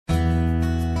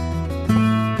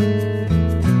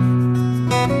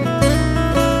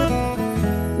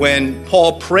When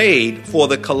Paul prayed for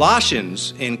the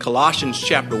Colossians in Colossians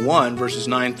chapter 1, verses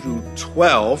 9 through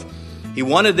 12, he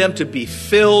wanted them to be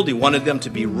filled, he wanted them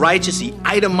to be righteous, he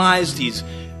itemized these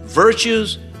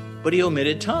virtues, but he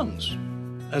omitted tongues,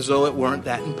 as though it weren't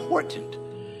that important.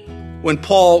 When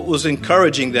Paul was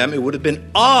encouraging them, it would have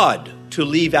been odd to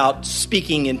leave out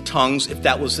speaking in tongues if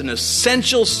that was an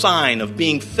essential sign of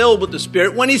being filled with the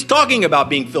Spirit when he's talking about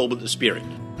being filled with the Spirit.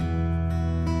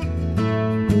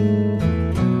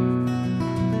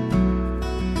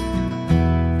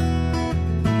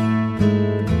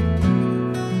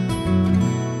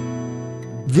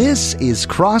 This is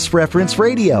Cross Reference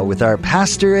Radio with our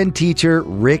pastor and teacher,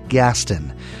 Rick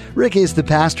Gaston. Rick is the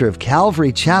pastor of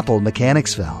Calvary Chapel,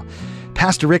 Mechanicsville.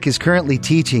 Pastor Rick is currently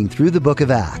teaching through the book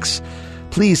of Acts.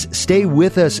 Please stay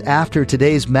with us after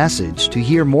today's message to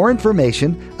hear more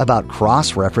information about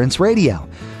Cross Reference Radio,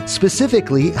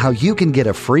 specifically how you can get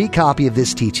a free copy of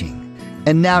this teaching.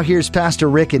 And now here's Pastor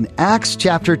Rick in Acts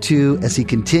chapter 2 as he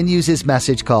continues his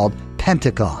message called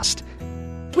Pentecost.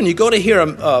 When you go to hear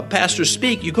a pastor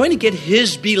speak, you're going to get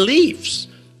his beliefs.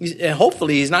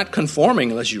 Hopefully he's not conforming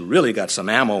unless you really got some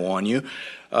ammo on you.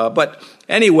 But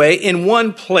anyway, in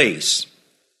one place,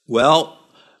 well,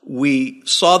 we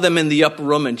saw them in the upper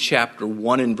room in chapter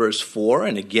 1 and verse 4,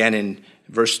 and again in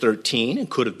verse 13. It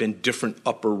could have been different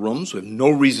upper rooms. We have no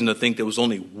reason to think there was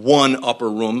only one upper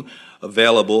room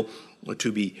available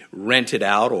to be rented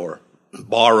out or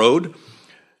borrowed.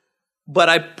 But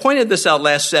I pointed this out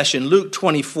last session, Luke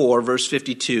 24, verse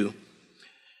 52.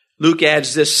 Luke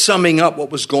adds this, summing up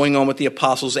what was going on with the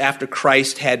apostles after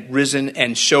Christ had risen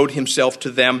and showed himself to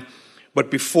them.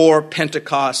 But before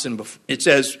Pentecost, and it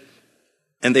says,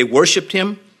 and they worshiped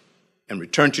him and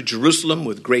returned to Jerusalem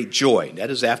with great joy.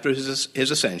 That is after his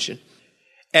ascension.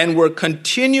 And were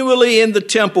continually in the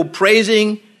temple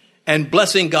praising and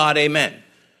blessing God. Amen.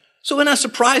 So we're not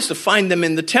surprised to find them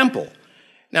in the temple.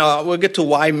 Now, we'll get to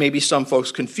why maybe some folks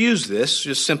confuse this,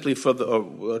 just simply for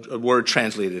a word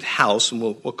translated house, and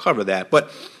we'll cover that.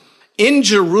 But in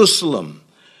Jerusalem,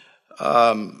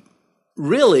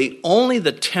 really only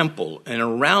the temple and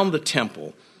around the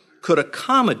temple could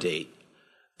accommodate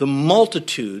the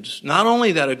multitudes, not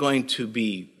only that are going to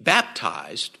be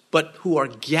baptized, but who are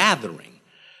gathering.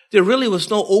 There really was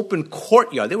no open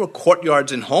courtyard. There were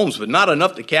courtyards and homes, but not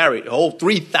enough to carry a whole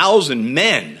 3,000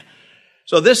 men.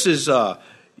 So this is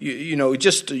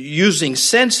just using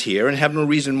sense here and have no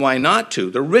reason why not to.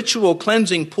 The ritual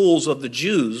cleansing pools of the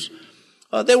Jews,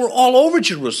 they were all over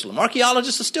Jerusalem.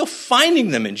 Archaeologists are still finding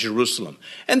them in Jerusalem.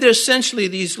 And they're essentially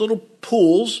these little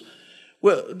pools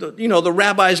where, the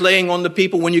rabbis laying on the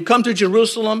people. When you come to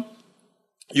Jerusalem,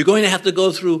 you're going to have to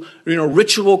go through,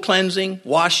 ritual cleansing,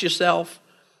 wash yourself.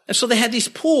 And so they had these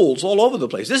pools all over the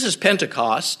place. This is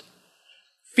Pentecost.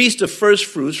 Feast of First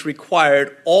Fruits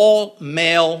required all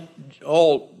men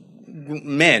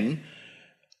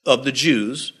of the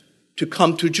Jews to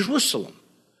come to Jerusalem.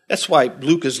 That's why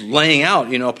Luke is laying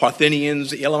out,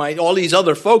 Parthians, Elamites, all these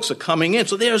other folks are coming in.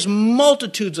 So there's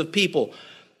multitudes of people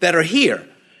that are here.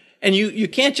 And you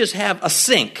can't just have a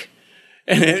sink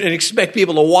and expect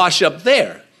people to wash up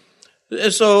there.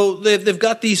 And so they've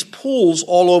got these pools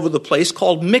all over the place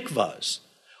called mikvahs.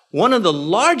 One of the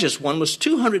largest one was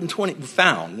 220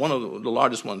 found. One of the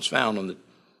largest ones found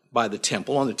by the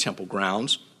temple, on the temple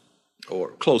grounds,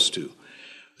 or close to.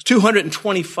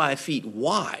 225 feet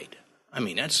wide. I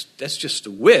mean, that's just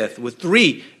the width with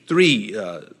three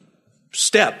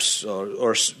steps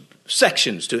or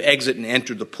sections to exit and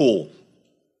enter the pool.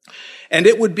 And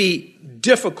it would be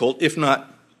difficult, if not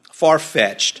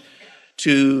far-fetched,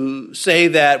 to say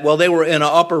that, well, they were in an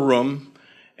upper room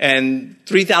and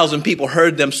 3,000 people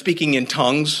heard them speaking in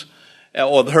tongues,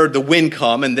 or heard the wind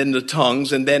come and then the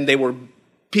tongues, and then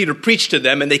Peter preached to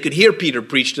them, and they could hear Peter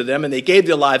preach to them, and they gave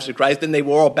their lives to Christ, and they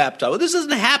were all baptized. Well, this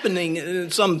isn't happening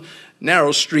in some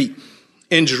narrow street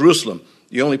in Jerusalem.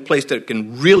 The only place that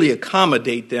can really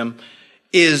accommodate them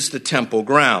is the temple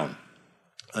ground,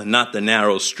 not the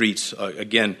narrow streets,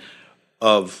 again,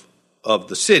 of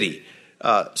the city.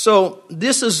 So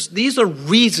these are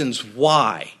reasons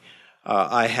why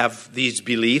I have these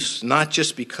beliefs, not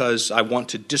just because I want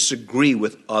to disagree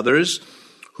with others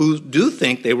who do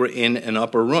think they were in an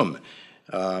upper room.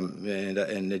 And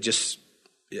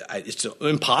it's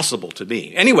impossible to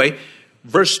be. Anyway,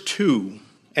 verse 2,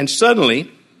 and suddenly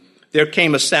there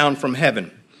came a sound from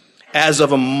heaven, as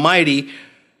of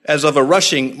a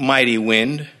rushing mighty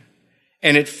wind,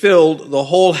 and it filled the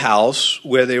whole house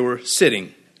where they were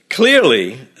sitting.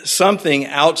 Clearly, something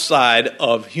outside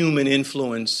of human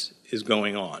influence is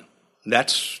going on.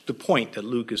 That's the point that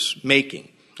Luke is making.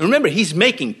 And remember, he's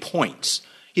making points.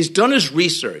 He's done his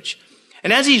research.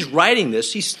 And as he's writing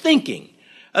this, he's thinking,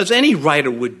 as any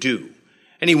writer would do.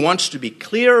 And he wants to be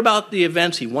clear about the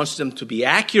events. He wants them to be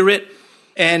accurate.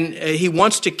 And he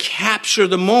wants to capture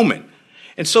the moment.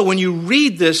 And so when you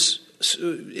read this,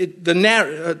 the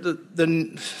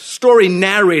story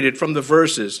narrated from the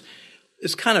verses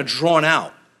is kind of drawn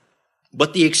out.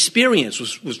 But the experience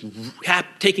was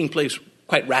taking place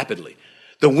quite rapidly.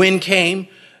 The wind came,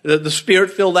 the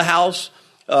Spirit filled the house,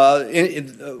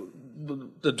 the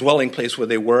dwelling place where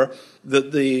they were,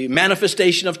 the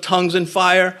manifestation of tongues and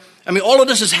fire. I mean, all of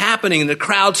this is happening, and the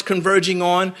crowd's converging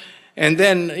on, and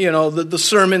then, the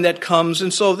sermon that comes.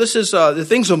 And so this is, the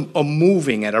things are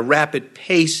moving at a rapid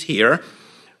pace here.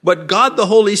 But God the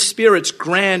Holy Spirit's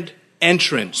grand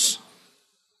entrance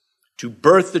to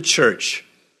birth the church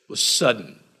was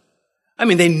sudden. I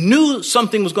mean, they knew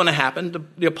something was going to happen,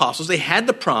 the apostles. They had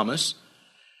the promise,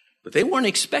 but they weren't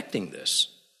expecting this.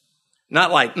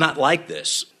 Not like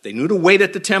this. They knew to wait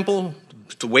at the temple,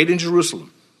 to wait in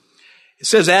Jerusalem. It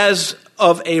says, as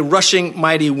of a rushing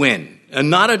mighty wind, and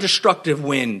not a destructive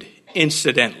wind,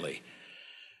 incidentally.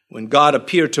 When God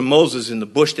appeared to Moses in the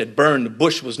bush that burned, the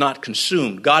bush was not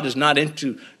consumed. God is not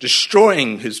into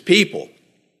destroying his people.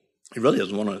 He really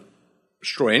doesn't want to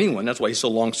destroy anyone. That's why he's so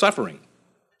long-suffering.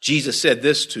 Jesus said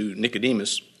this to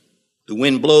Nicodemus, the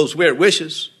wind blows where it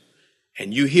wishes,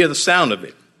 and you hear the sound of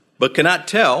it, but cannot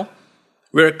tell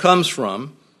where it comes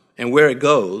from and where it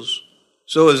goes.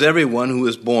 So is everyone who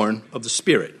is born of the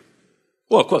Spirit.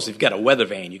 Well, of course, if you've got a weather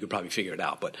vane, you could probably figure it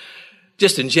out. But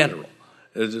just in general,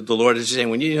 the Lord is saying,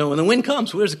 when the wind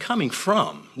comes, where's it coming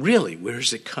from? Really,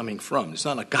 where's it coming from? It's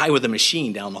not a guy with a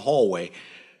machine down the hallway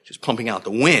just pumping out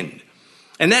the wind.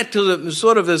 And that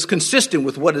sort of is consistent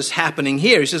with what is happening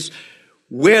here. He says,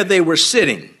 where they were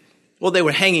sitting. Well, they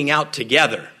were hanging out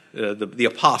together, the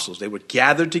apostles. They were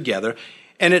gathered together,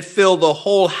 and it filled the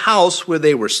whole house where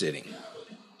they were sitting.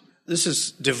 This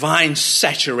is divine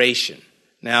saturation.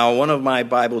 Now, one of my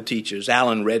Bible teachers,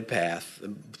 Alan Redpath,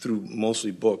 through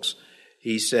mostly books,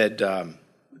 he said,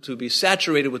 to be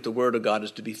saturated with the Word of God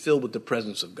is to be filled with the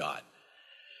presence of God.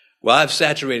 Well, I've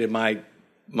saturated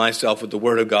myself with the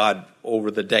Word of God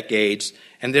over the decades,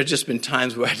 and there have just been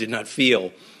times where I did not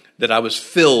feel that I was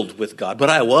filled with God, but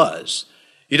I was.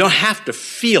 You don't have to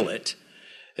feel it.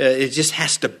 It just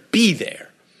has to be there.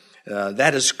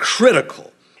 That is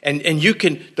critical. And you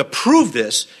can, to prove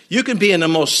this, you can be in the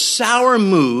most sour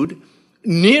mood,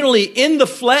 nearly in the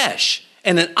flesh,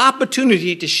 and an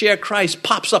opportunity to share Christ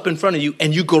pops up in front of you,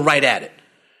 and you go right at it.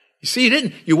 You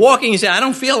see, you're walking, you say, I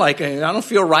don't feel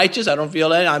righteous, I don't feel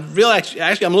that.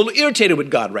 Actually, I'm a little irritated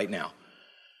with God right now.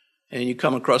 And you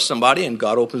come across somebody, and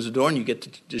God opens the door, and you get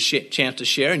the chance to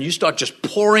share, and you start just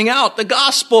pouring out the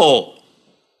gospel.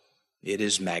 It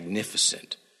is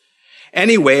magnificent.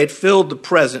 Anyway, it filled the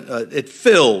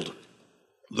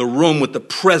room with the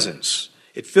presence.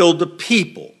 It filled the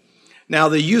people. Now,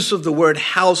 the use of the word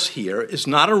house here is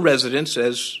not a residence,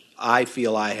 as I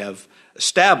feel I have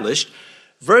established.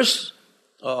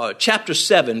 Chapter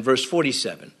 7, verse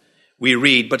 47, we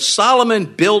read, but Solomon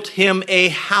built him a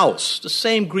house, the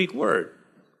same Greek word.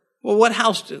 Well, what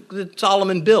house did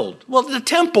Solomon build? Well, the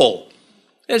temple.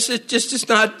 It's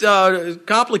not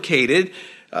complicated.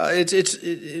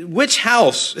 Which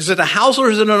house? Is it a house or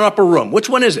is it an upper room? Which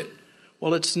one is it?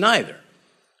 Well, it's neither.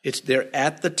 They're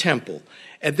at the temple.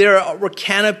 And there were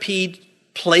canopied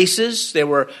places. They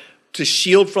were to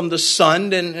shield from the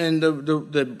sun and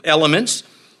the elements.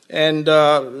 And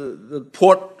the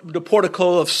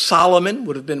portico of Solomon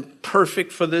would have been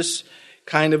perfect for this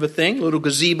kind of a thing. Little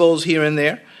gazebos here and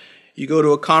there. You go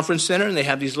to a conference center and they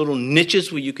have these little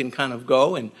niches where you can kind of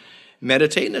go and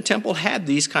meditate. And the temple had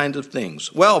these kinds of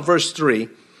things. Well, verse 3,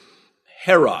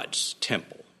 Herod's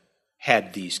temple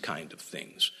had these kind of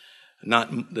things.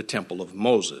 Not the temple of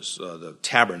Moses, the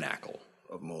tabernacle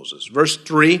of Moses. Verse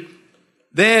 3,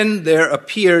 then there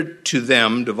appeared to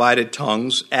them divided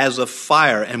tongues as of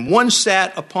fire, and one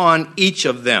sat upon each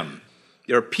of them.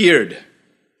 There appeared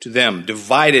to them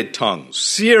divided tongues.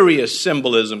 Serious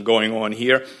symbolism going on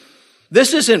here.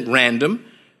 This isn't random.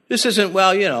 This isn't,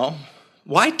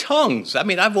 why tongues? I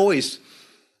mean, I've always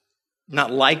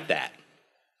not liked that.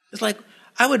 It's like,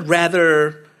 I would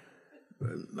rather,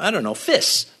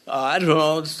 fists. I don't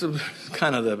know, it's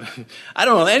kind of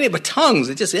but tongues,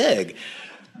 it's just egg.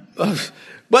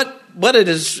 But it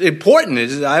is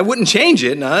important. I wouldn't change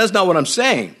it. Now, that's not what I'm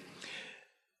saying.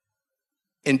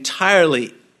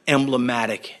 Entirely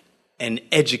emblematic and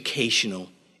educational.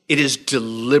 It is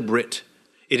deliberate.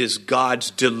 It is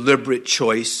God's deliberate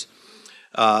choice.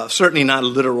 Certainly not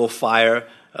literal fire.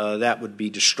 That would be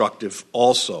destructive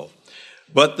also.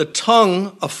 but the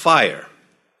tongue of fire.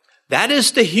 That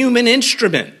is the human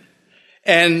instrument.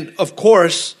 And of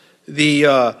course,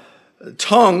 the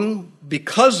tongue,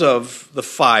 because of the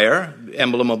fire,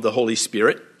 emblem of the Holy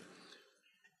Spirit,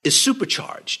 is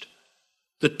supercharged.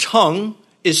 The tongue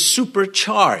is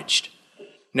supercharged.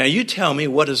 Now you tell me,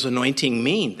 what does anointing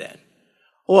mean then?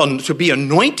 Well, to be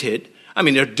anointed, I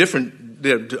mean,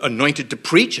 they're anointed to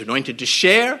preach, anointed to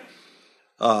share,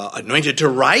 anointed to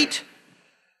write.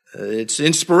 It's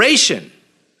inspiration.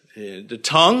 The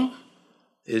tongue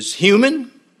is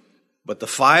human, but the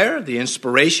fire, the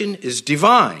inspiration, is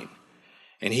divine.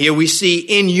 And here we see,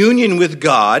 in union with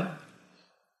God,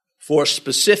 for a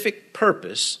specific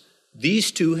purpose,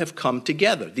 these two have come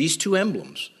together, these two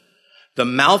emblems. The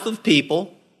mouth of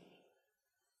people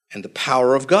and the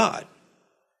power of God.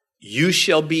 You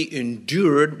shall be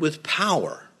endued with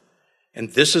power.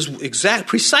 And this is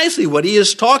precisely what he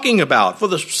is talking about, for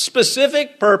the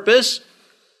specific purpose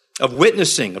of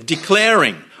witnessing, of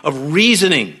declaring, of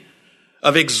reasoning,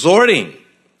 of exhorting,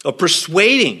 of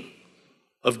persuading,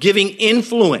 of giving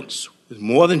influence with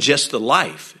more than just the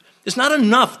life. It's not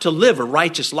enough to live a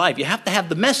righteous life. You have to have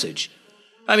the message.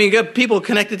 I mean, you get people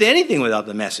connected to anything without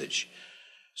the message.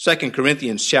 2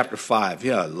 Corinthians chapter 5.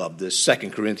 Yeah, I love this. 2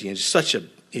 Corinthians is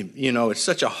it's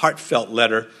such a heartfelt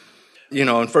letter. In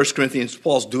 1 Corinthians,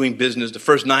 Paul's doing business. The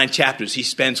first 9 chapters he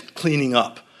spends cleaning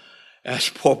up. As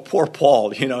poor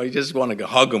Paul, you just want to go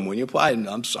hug him when you apply.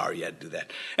 I'm sorry you had to do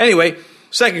that. Anyway,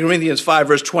 2 Corinthians 5,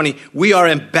 verse 20, we are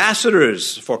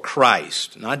ambassadors for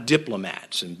Christ, not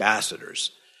diplomats,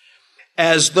 ambassadors.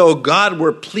 As though God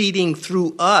were pleading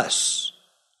through us,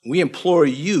 we implore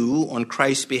you on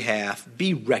Christ's behalf,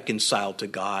 be reconciled to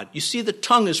God. You see, the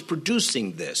tongue is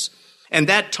producing this, and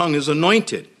that tongue is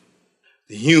anointed.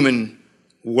 The human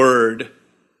word,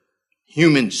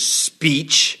 human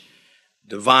speech,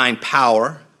 divine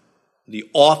power, the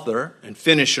author and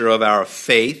finisher of our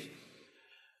faith.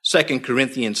 2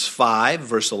 Corinthians 5,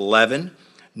 verse 11,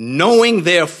 knowing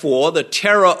therefore the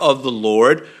terror of the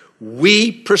Lord,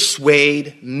 we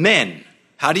persuade men.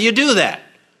 How do you do that?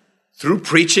 Through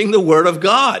preaching the word of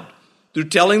God, through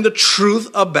telling the truth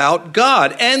about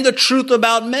God and the truth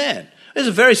about man. It's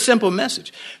a very simple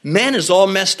message. Man is all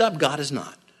messed up, God is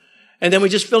not. And then we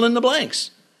just fill in the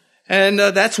blanks. And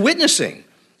that's witnessing.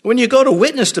 When you go to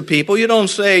witness to people, you don't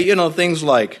say, things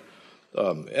like,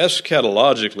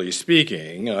 eschatologically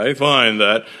speaking, I find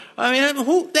that,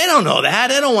 they don't know that.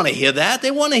 They don't want to hear that. They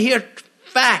want to hear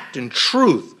fact and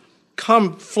truth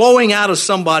come flowing out of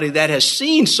somebody that has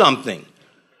seen something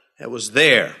that was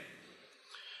there.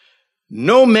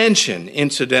 No mention,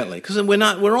 incidentally, because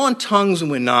we're on tongues and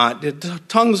we're not. The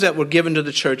tongues that were given to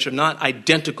the church are not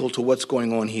identical to what's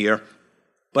going on here.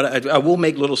 But I will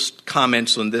make little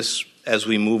comments on this as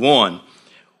we move on.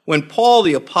 When Paul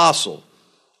the apostle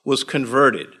was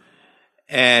converted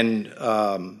and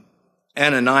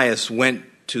Ananias went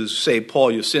to say,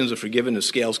 Paul, your sins are forgiven, the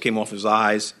scales came off his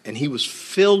eyes, and he was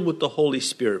filled with the Holy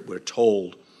Spirit, we're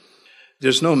told.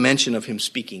 There's no mention of him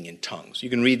speaking in tongues. You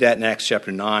can read that in Acts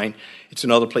chapter 9. It's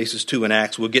in other places too in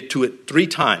Acts. We'll get to it 3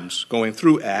 times going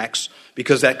through Acts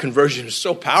because that conversion is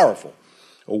so powerful.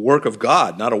 A work of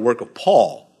God, not a work of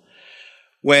Paul.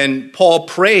 When Paul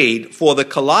prayed for the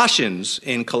Colossians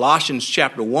in Colossians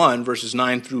chapter 1, verses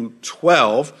 9 through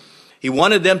 12, he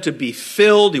wanted them to be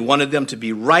filled. He wanted them to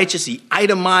be righteous. He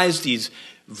itemized these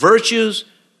virtues,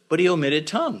 but he omitted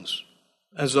tongues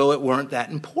as though it weren't that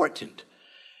important.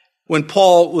 When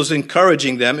Paul was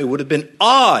encouraging them, it would have been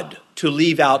odd to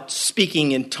leave out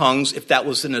speaking in tongues if that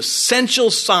was an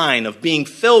essential sign of being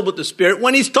filled with the Spirit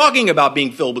when he's talking about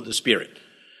being filled with the Spirit.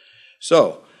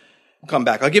 So, come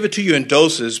back. I'll give it to you in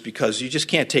doses because you just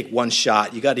can't take one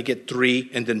shot. You got to get 3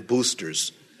 and then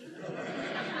boosters.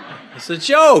 It's a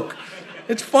joke.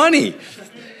 It's funny.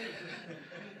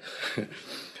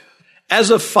 As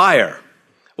of fire.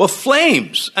 Well,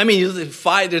 flames.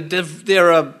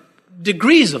 There are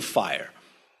degrees of fire.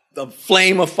 A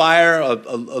flame of fire, a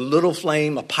little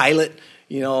flame, a pilot,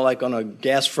 like on a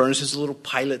gas furnace, there's a little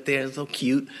pilot there, it's so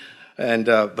cute. And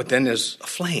but then there's a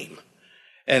flame.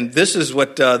 And this is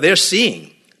what they're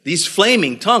seeing. These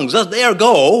flaming tongues, there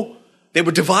go. They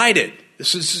were divided.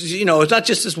 This is, it's not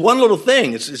just this one little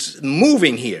thing. It's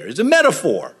moving here. It's a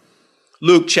metaphor.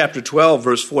 Luke chapter 12,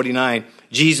 verse 49,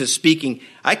 Jesus speaking,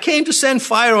 I came to send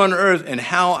fire on earth, and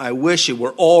how I wish it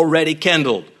were already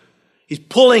kindled. He's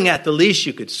pulling at the leash,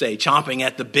 you could say, chomping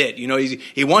at the bit.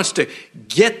 He wants to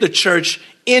get the church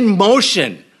in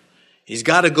motion. He's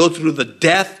got to go through the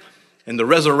death and the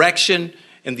resurrection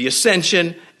and the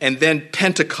ascension and then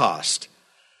Pentecost.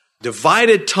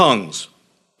 Divided tongues,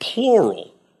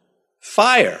 plural.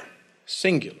 Fire,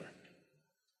 singular.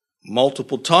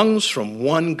 Multiple tongues from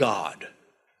one God.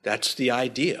 That's the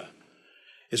idea.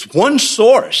 It's one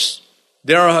source.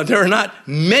 There are not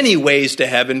many ways to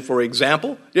heaven, for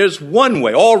example. There's one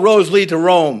way. All roads lead to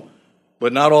Rome,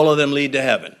 but not all of them lead to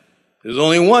heaven. There's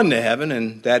only one to heaven,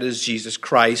 and that is Jesus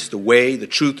Christ, the way, the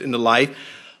truth, and the life.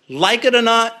 Like it or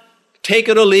not, take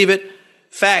it or leave it,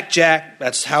 fact, Jack,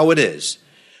 that's how it is.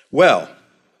 Well,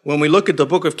 when we look at the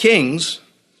book of Kings,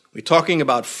 we're talking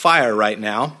about fire right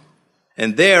now,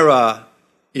 and there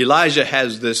Elijah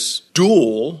has this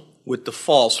duel with the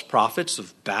false prophets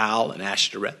of Baal and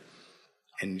Ashtoreth.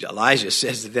 And Elijah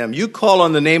says to them, you call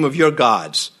on the name of your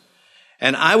gods,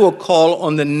 and I will call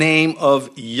on the name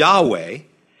of Yahweh,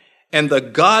 and the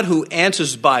God who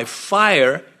answers by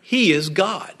fire, he is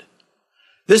God.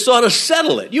 This ought to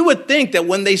settle it. You would think that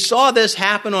when they saw this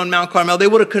happen on Mount Carmel, they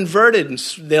would have converted and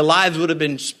their lives would have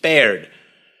been spared.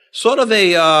 Sort of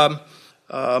a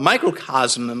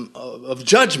microcosm of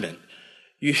judgment.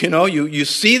 You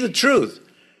see the truth.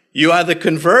 You either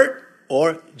convert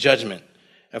or judgment.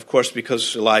 Of course,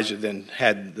 because Elijah then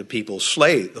had the people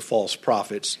slay the false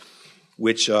prophets,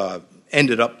 which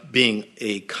ended up being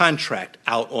a contract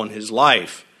out on his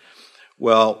life.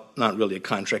 Well, not really a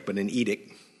contract, but an edict.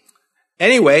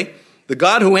 Anyway, the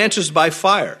God who answers by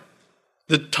fire,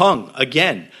 the tongue,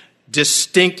 again,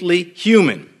 distinctly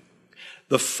human.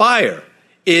 The fire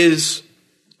is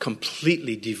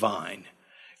completely divine.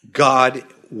 God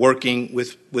working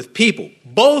with people.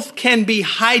 Both can be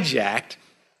hijacked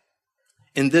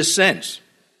in this sense.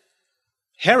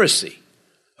 Heresy.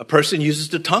 A person uses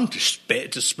the tongue to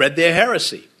spread their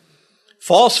heresy.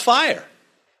 False fire.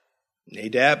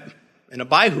 Nadab and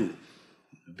Abihu.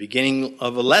 The beginning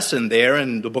of a lesson there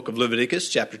in the book of Leviticus,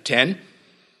 chapter 10.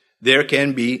 There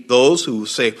can be those who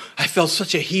say, I felt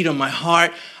such a heat on my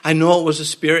heart. I know it was a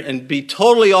spirit, and be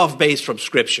totally off base from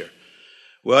Scripture.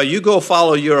 Well, you go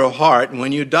follow your heart, and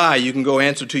when you die, you can go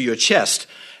answer to your chest.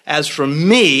 As for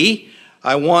me,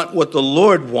 I want what the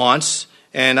Lord wants,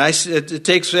 and it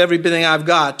takes everything I've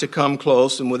got to come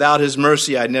close, and without his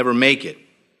mercy, I'd never make it.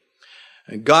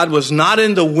 And God was not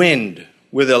in the wind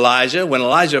with Elijah. When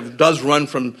Elijah does run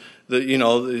from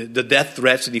the death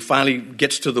threats, and he finally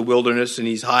gets to the wilderness, and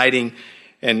he's hiding,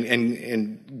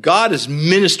 and God is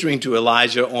ministering to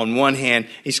Elijah on one hand,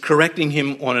 he's correcting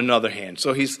him on another hand.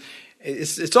 So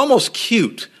it's almost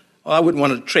cute. Well, I wouldn't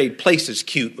want to trade places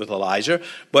cute with Elijah,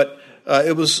 but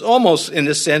it was almost in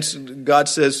this sense, God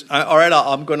says, all right,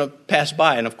 I'm going to pass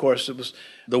by. And of course, it was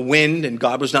the wind, and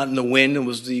God was not in the wind. It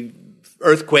was the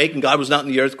earthquake, and God was not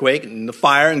in the earthquake, and the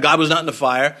fire, and God was not in the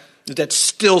fire. It's that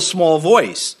still small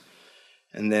voice.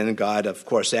 And then God, of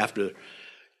course, after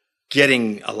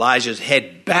getting Elijah's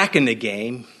head back in the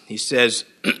game, he says,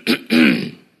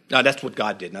 now that's what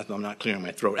God did. I'm not clearing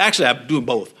my throat. Actually, I'm doing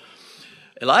both.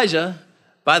 Elijah,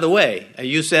 by the way,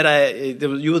 you said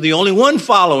you were the only one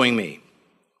following me.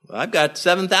 Well, I've got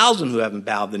 7,000 who haven't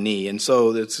bowed the knee, and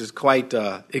so it's quite.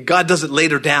 God does it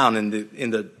later down in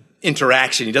the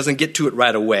interaction. He doesn't get to it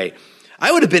right away.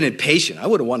 I would have been impatient. I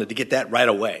would have wanted to get that right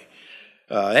away.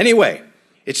 Anyway,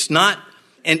 it's not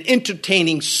an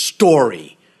entertaining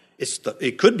story.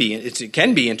 It can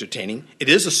be entertaining. It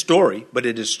is a story, but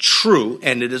it is true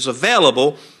and it is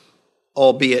available,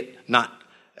 albeit not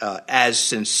as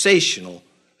sensational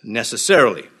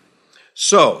necessarily.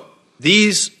 So,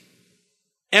 these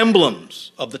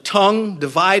emblems of the tongues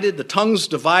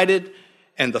divided,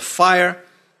 and the fire,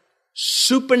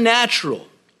 supernatural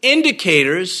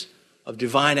indicators of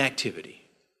divine activity.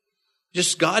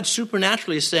 Just God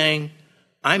supernaturally saying,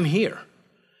 I'm here.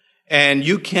 And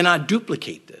you cannot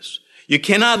duplicate this. You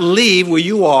cannot leave where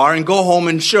you are and go home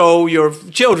and show your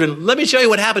children, let me show you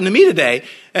what happened to me today,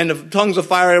 and the tongues of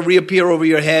fire reappear over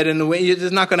your head, and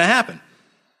it's not going to happen.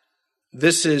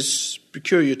 This is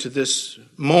peculiar to this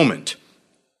moment.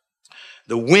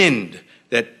 The wind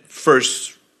that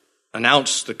first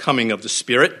announced the coming of the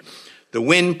Spirit, the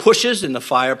wind pushes and the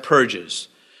fire purges.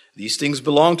 These things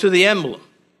belong to the emblem.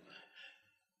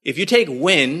 If you take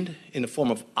wind in the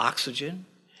form of oxygen,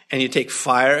 and you take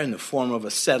fire in the form of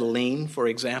acetylene, for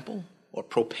example, or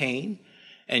propane,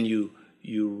 and you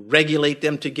regulate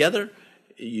them together,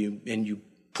 and you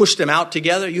push them out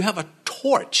together, you have a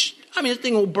torch. I mean, this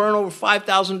thing will burn over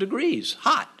 5,000 degrees,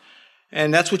 hot.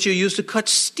 And that's what you use to cut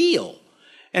steel.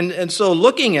 And so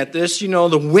looking at this,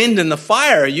 the wind and the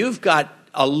fire, you've got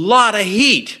a lot of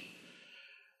heat.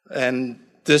 And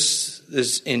this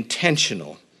is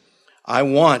intentional. I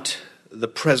want the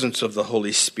presence of the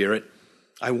Holy Spirit.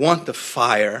 I want the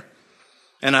fire,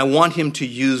 and I want him to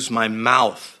use my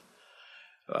mouth.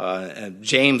 And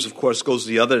James, of course, goes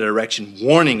the other direction,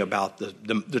 warning about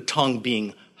the tongue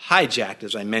being hijacked,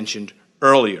 as I mentioned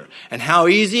earlier, and how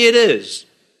easy it is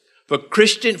for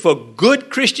good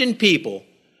Christian people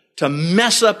to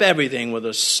mess up everything with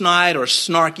a snide or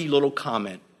snarky little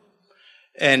comment.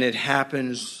 And it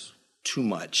happens too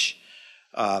much,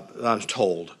 I'm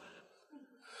told.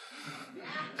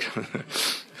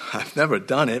 I've never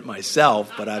done it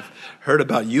myself, but I've heard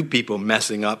about you people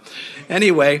messing up.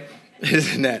 Anyway,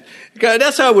 isn't that?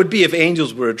 That's how it would be if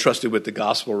angels were entrusted with the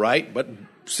gospel, right? But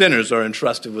sinners are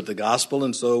entrusted with the gospel,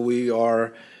 and so we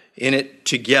are in it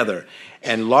together.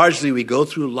 And largely we go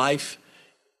through life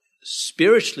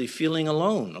spiritually feeling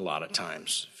alone a lot of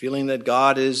times, feeling that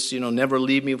God is, never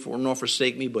leave me nor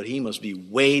forsake me, but he must be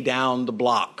way down the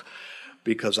block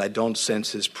because I don't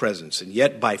sense his presence. And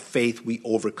yet by faith we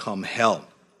overcome hell.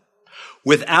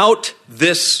 Without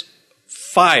this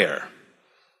fire,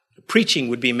 preaching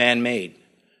would be man-made.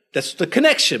 That's the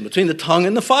connection between the tongue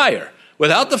and the fire.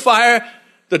 Without the fire,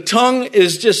 the tongue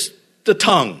is just the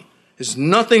tongue. There's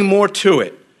nothing more to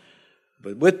it.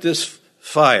 But with this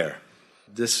fire,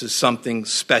 this is something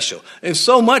special. And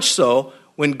so much so,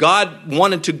 when God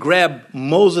wanted to grab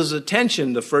Moses'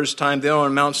 attention the first time there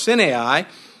on Mount Sinai,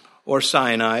 or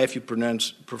Sinai, if you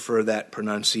prefer that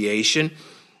pronunciation,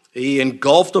 he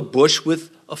engulfed a bush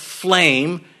with a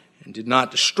flame and did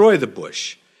not destroy the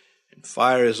bush. And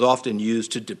fire is often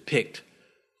used to depict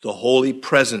the holy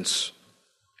presence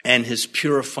and his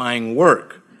purifying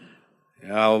work.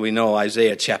 Now we know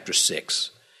Isaiah chapter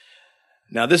 6.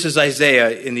 Now this is Isaiah.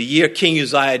 In the year King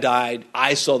Uzziah died,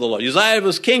 I saw the Lord. Uzziah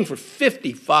was king for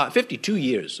 52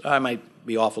 years. I might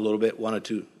be off a little bit, 1 or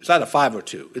 2. It's either 5 or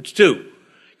 2. It's 2.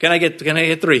 Can I get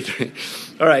 3?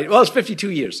 All right. Well, it's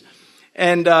 52 years.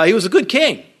 And he was a good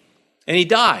king. And he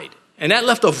died. And that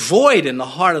left a void in the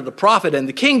heart of the prophet and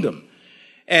the kingdom.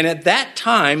 And at that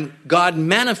time, God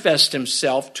manifests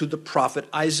himself to the prophet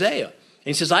Isaiah. And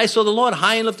he says, I saw the Lord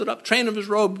high and lifted up, train of his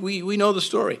robe. We know the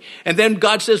story. And then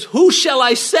God says, who shall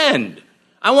I send?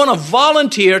 I want to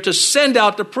volunteer to send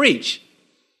out to preach.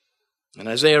 And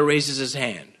Isaiah raises his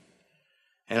hand.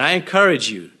 And I encourage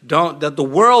you, that the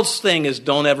world's thing is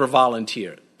don't ever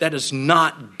volunteer. That is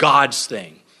not God's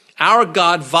thing. Our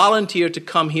God volunteered to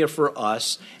come here for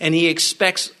us, and he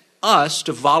expects us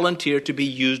to volunteer to be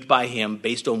used by him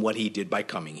based on what he did by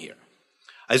coming here.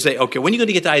 Isaiah, okay, when are you going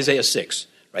to get to Isaiah 6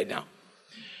 right now?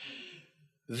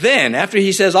 Then, after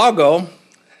he says, I'll go,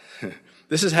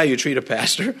 this is how you treat a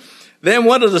pastor. Then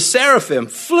one of the seraphim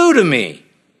flew to me,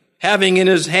 having in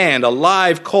his hand a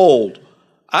live coal.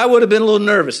 I would have been a little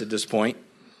nervous at this point,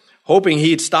 hoping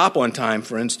he'd stop on time,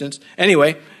 for instance.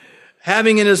 Anyway,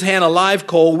 having in his hand a live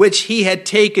coal, which he had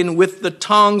taken with the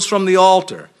tongs from the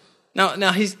altar. Now,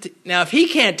 if he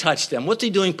can't touch them, what's he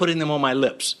doing putting them on my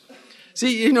lips?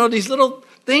 See, these little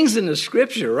things in the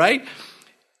scripture, right?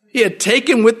 He had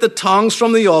taken with the tongs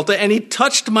from the altar, and he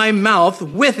touched my mouth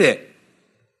with it.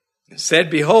 And said,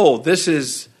 behold, this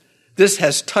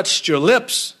has touched your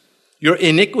lips. Your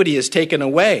iniquity is taken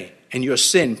away, and your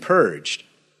sin purged.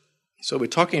 So we're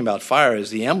talking about fire as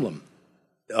the emblem,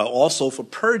 also for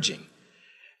purging,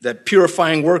 that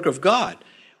purifying work of God.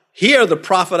 Here, the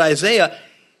prophet Isaiah,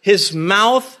 his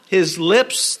mouth, his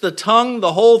lips, the tongue,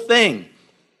 the whole thing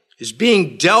is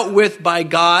being dealt with by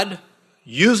God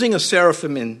using a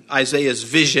seraphim in Isaiah's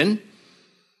vision,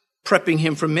 prepping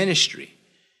him for ministry.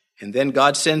 And then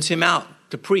God sends him out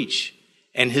to preach.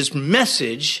 And his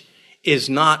message is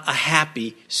not a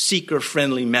happy,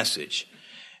 seeker-friendly message.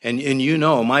 And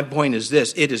my point is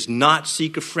this. It is not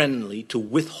seeker-friendly to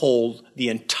withhold the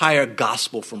entire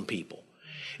gospel from people.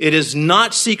 It is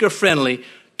not seeker-friendly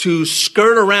to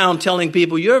skirt around telling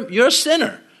people, you're a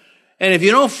sinner. And if you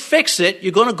don't fix it,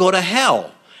 you're going to go to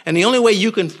hell. And the only way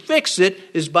you can fix it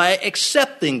is by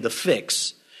accepting the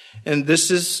fix. And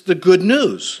this is the good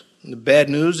news. The bad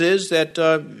news is that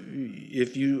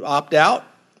if you opt out,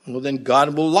 well, then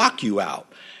God will lock you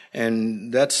out.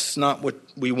 And that's not what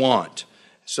we want.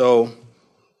 So,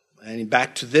 and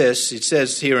back to this, it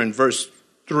says here in verse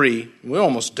 3, we're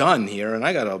almost done here, and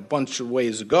I got a bunch of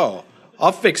ways to go.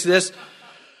 I'll fix this.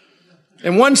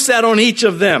 And one sat on each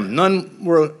of them. None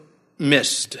were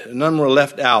missed. None were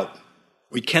left out.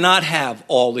 We cannot have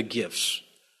all the gifts,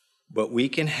 but we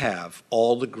can have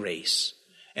all the grace,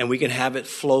 and we can have it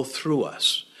flow through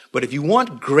us. But if you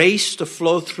want grace to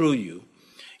flow through you,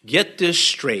 get this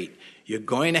straight. You're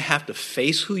going to have to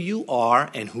face who you are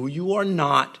and who you are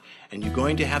not, and you're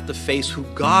going to have to face who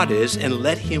God is and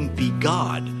let him be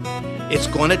God. It's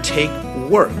going to take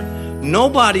work.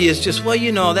 Nobody is just,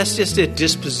 that's just their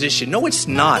disposition. No, it's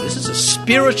not. This is a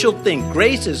spiritual thing.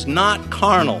 Grace is not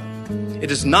carnal. It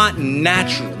is not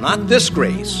natural, not this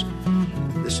grace.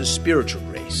 This is spiritual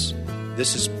grace.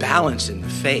 This is balance in the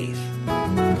faith.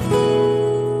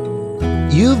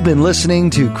 You've been listening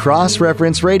to Cross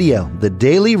Reference Radio, the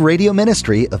daily radio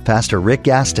ministry of Pastor Rick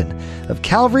Gaston of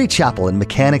Calvary Chapel in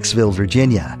Mechanicsville,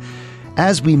 Virginia.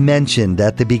 As we mentioned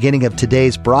at the beginning of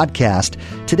today's broadcast,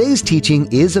 today's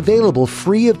teaching is available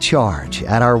free of charge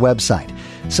at our website.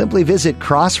 Simply visit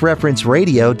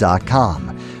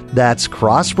crossreferenceradio.com. That's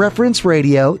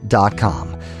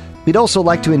crossreferenceradio.com. We'd also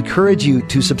like to encourage you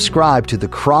to subscribe to the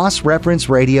Cross Reference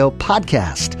Radio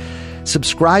podcast.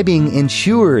 Subscribing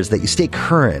ensures that you stay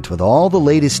current with all the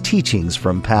latest teachings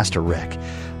from Pastor Rick.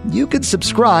 You can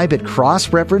subscribe at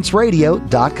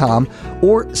crossreferenceradio.com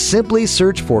or simply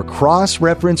search for Cross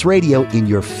Reference Radio in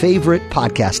your favorite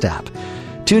podcast app.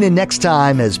 Tune in next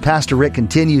time as Pastor Rick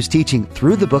continues teaching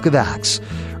through the book of Acts,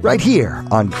 right here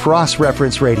on Cross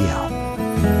Reference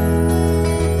Radio.